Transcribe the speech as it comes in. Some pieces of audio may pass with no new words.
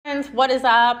friends, what is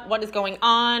up? What is going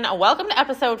on? Welcome to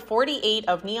episode 48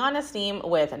 of Neon Esteem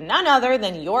with none other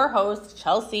than your host,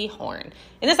 Chelsea Horn.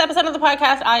 In this episode of the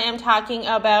podcast, I am talking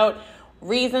about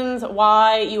reasons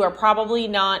why you are probably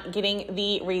not getting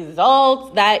the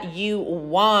results that you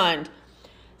want.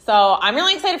 So I'm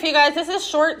really excited for you guys. This is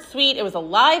short, sweet. It was a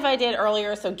live I did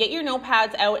earlier, so get your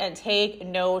notepads out and take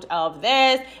note of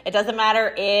this. It doesn't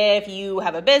matter if you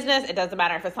have a business. It doesn't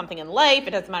matter if it's something in life.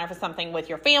 It doesn't matter if it's something with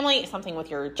your family, something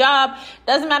with your job.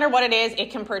 Doesn't matter what it is.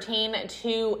 It can pertain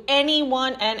to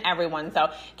anyone and everyone. So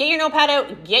get your notepad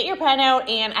out, get your pen out,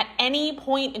 and at any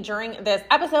point during this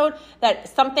episode that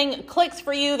something clicks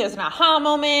for you, there's an aha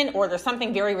moment, or there's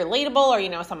something very relatable,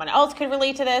 or someone else could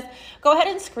relate to this, go ahead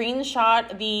and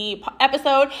screenshot the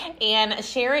episode and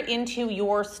share it into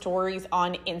your stories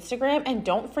on Instagram, and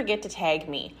don't forget to tag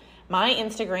me. My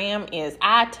Instagram is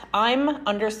at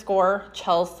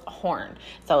 @I'm_Chels Horn.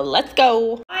 So let's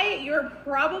go. You're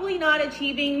probably not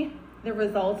achieving the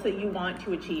results that you want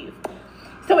to achieve.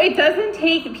 So it doesn't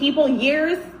take people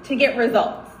years to get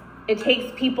results. It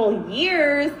takes people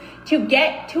years to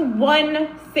get to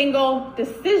one single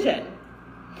decision.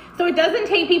 So it doesn't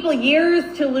take people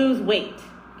years to lose weight.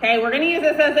 Okay, we're going to use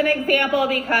this as an example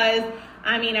because,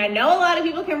 I know a lot of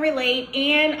people can relate,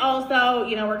 and also,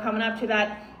 we're coming up to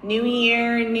that new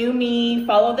year, new me,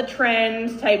 follow the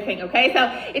trend type thing, okay?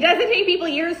 So it doesn't take people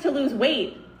years to lose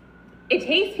weight. It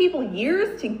takes people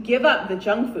years to give up the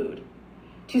junk food,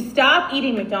 to stop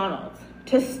eating McDonald's,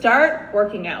 to start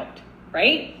working out,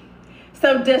 right?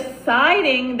 So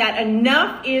deciding that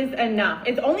enough is enough.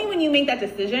 It's only when you make that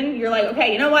decision, you're like,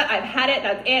 okay, you know what? I've had it.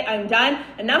 That's it. I'm done.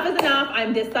 Enough is enough.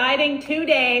 I'm deciding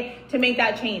today to make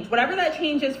that change. Whatever that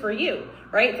change is for you,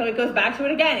 right? So it goes back to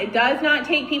it again. It does not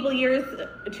take people years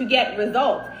to get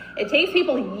results. It takes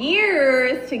people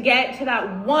years to get to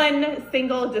that one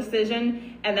single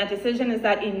decision. And that decision is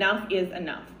that enough is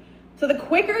enough. So the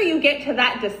quicker you get to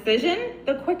that decision,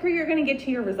 the quicker you're going to get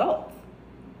to your results.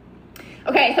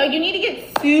 Okay, so you need to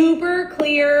get super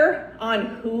clear on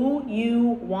who you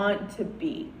want to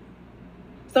be.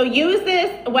 So use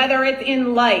this whether it's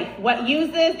in life.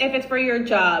 Use this if it's for your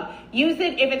job. Use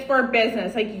it if it's for a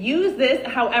business. Use this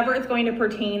however it's going to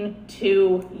pertain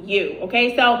to you.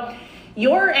 Okay, so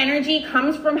your energy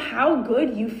comes from how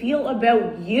good you feel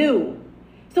about you.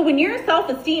 So when your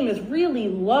self-esteem is really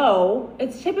low,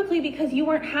 it's typically because you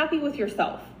weren't happy with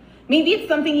yourself. Maybe it's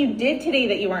something you did today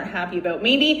that you weren't happy about.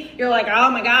 Maybe you're like, oh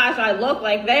my gosh, I look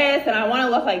like this and I want to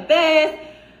look like this.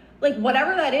 Like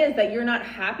whatever that is that you're not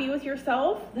happy with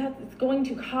yourself, that's going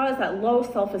to cause that low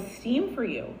self-esteem for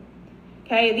you.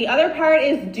 Okay, the other part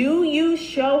is, do you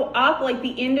show up like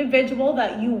the individual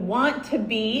that you want to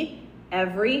be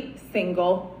every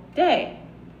single day?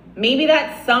 Maybe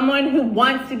that's someone who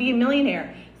wants to be a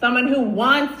millionaire, someone who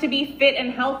wants to be fit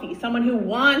and healthy, someone who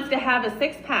wants to have a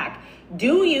six-pack.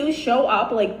 Do you show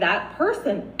up like that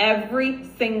person every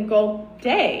single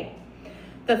day?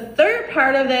 The third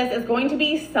part of this is going to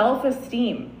be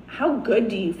self-esteem. How good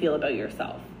do you feel about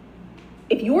yourself?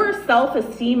 If your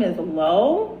self-esteem is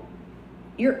low,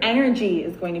 your energy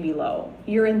is going to be low.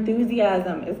 Your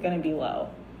enthusiasm is going to be low.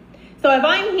 So if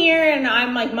I'm here and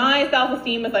I'm like, my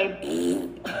self-esteem is like,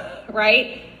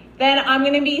 right? Then I'm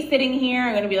going to be sitting here,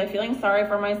 I'm going to be like feeling sorry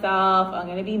for myself. I'm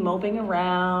going to be moping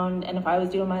around. And if I was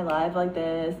doing my live like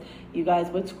this, you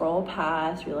guys would scroll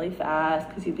past really fast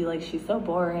because you'd be like, she's so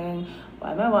boring.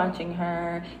 Why am I watching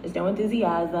her? There's no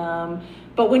enthusiasm.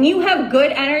 But when you have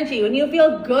good energy, when you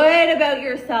feel good about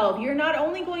yourself, you're not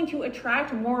only going to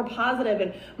attract more positive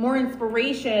and more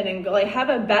inspiration and have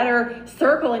a better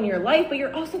circle in your life, but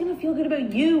you're also going to feel good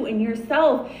about you and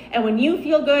yourself. And when you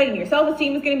feel good and your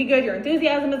self-esteem is going to be good, your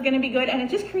enthusiasm is going to be good, and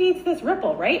it just creates this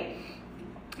ripple, right?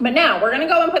 But now we're going to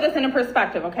go and put this into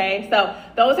perspective, okay? So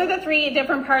those are the three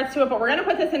different parts to it, but we're going to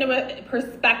put this into a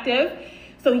perspective.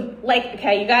 So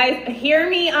okay, you guys hear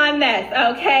me on this,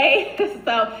 okay?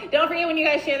 So don't forget, when you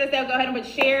guys share this out, go ahead and put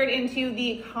shared into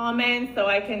the comments so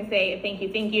I can say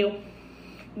thank you.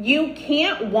 You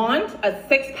can't want a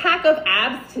six-pack of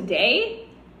abs today,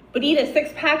 but eat a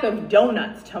six-pack of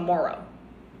donuts tomorrow.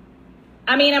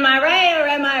 Am I right or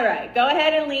am I right? Go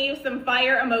ahead and leave some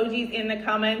fire emojis in the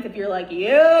comments if you're like,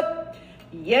 yep.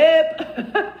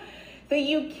 So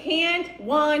you can't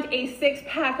want a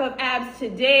six-pack of abs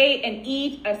today and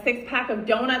eat a six-pack of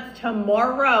donuts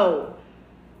tomorrow.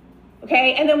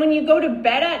 Okay? And then when you go to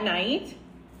bed at night,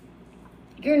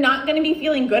 you're not going to be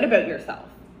feeling good about yourself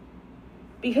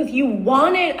because you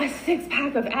wanted a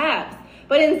six-pack of abs,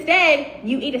 but instead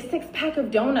you ate a six-pack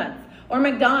of donuts or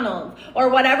McDonald's or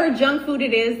whatever junk food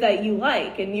it is that you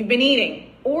like and you've been eating.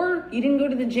 Or you didn't go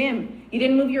to the gym, you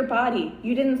didn't move your body,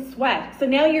 you didn't sweat. So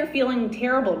now you're feeling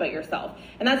terrible about yourself.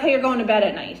 And that's how you're going to bed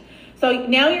at night. So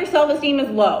now your self-esteem is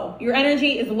low, your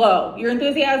energy is low, your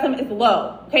enthusiasm is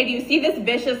low. Okay, do you see this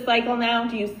vicious cycle now?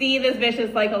 Do you see this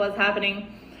vicious cycle that's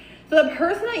happening? So the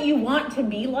person that you want to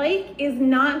be like is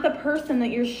not the person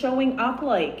that you're showing up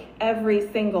like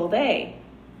every single day.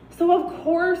 So of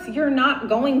course you're not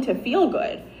going to feel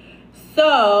good.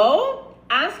 So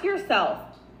ask yourself,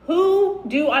 who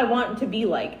do I want to be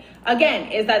like?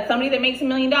 Again, is that somebody that makes $1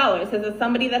 million? Is it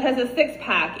somebody that has a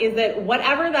six-pack? Is it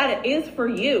whatever that is for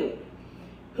you?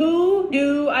 Who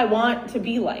do I want to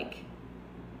be like?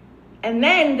 And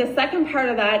then the second part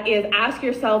of that is ask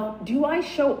yourself, do I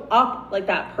show up like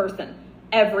that person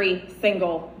every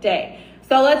single day?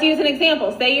 So let's use an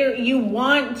example. Say you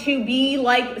want to be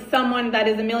like someone that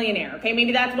is a millionaire. Okay,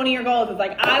 maybe that's one of your goals. It's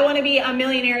like, I want to be a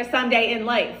millionaire someday in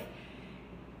life.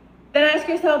 Then ask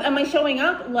yourself, am I showing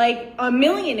up like a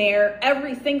millionaire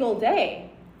every single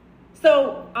day?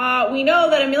 So we know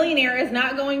that a millionaire is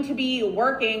not going to be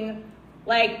working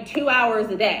like 2 hours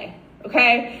a day.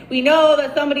 Okay, we know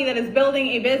that somebody that is building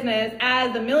a business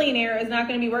as a millionaire is not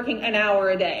going to be working an hour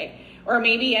a day, or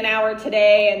maybe an hour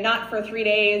today and not for 3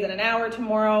 days and an hour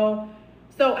tomorrow.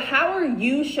 So how are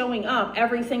you showing up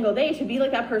every single day to be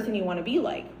like that person you want to be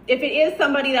like? If it is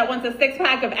somebody that wants a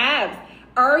six-pack of abs,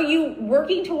 are you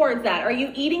working towards that? Are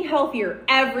you eating healthier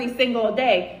every single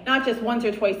day, not just once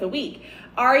or twice a week?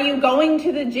 Are you going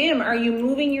to the gym? Are you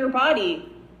moving your body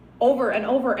over and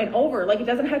over and over? Like, it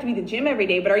doesn't have to be the gym every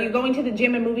day, but are you going to the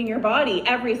gym and moving your body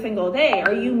every single day?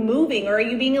 Are you moving, or are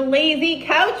you being a lazy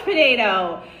couch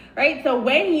potato, right? So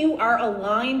when you are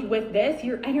aligned with this,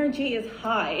 your energy is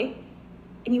high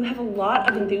and you have a lot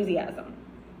of enthusiasm.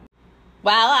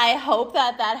 Well, I hope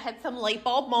that had some light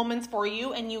bulb moments for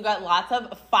you and you got lots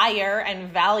of fire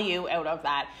and value out of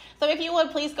that. So if you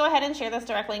would, please go ahead and share this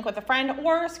direct link with a friend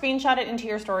or screenshot it into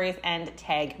your stories and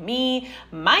tag me.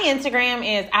 My Instagram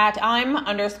is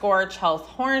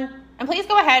 @I'm_ChelseHorn. And please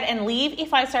go ahead and leave a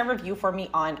 5-star review for me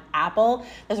on Apple.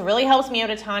 This really helps me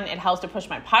out a ton. It helps to push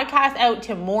my podcast out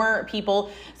to more people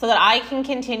so that I can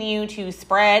continue to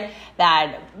spread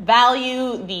that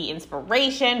value, the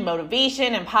inspiration,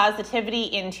 motivation, and positivity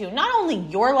into not only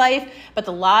your life, but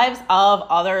the lives of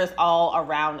others all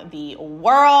around the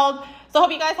world. So I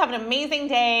hope you guys have an amazing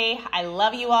day. I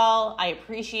love you all. I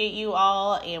appreciate you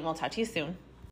all, and we'll talk to you soon.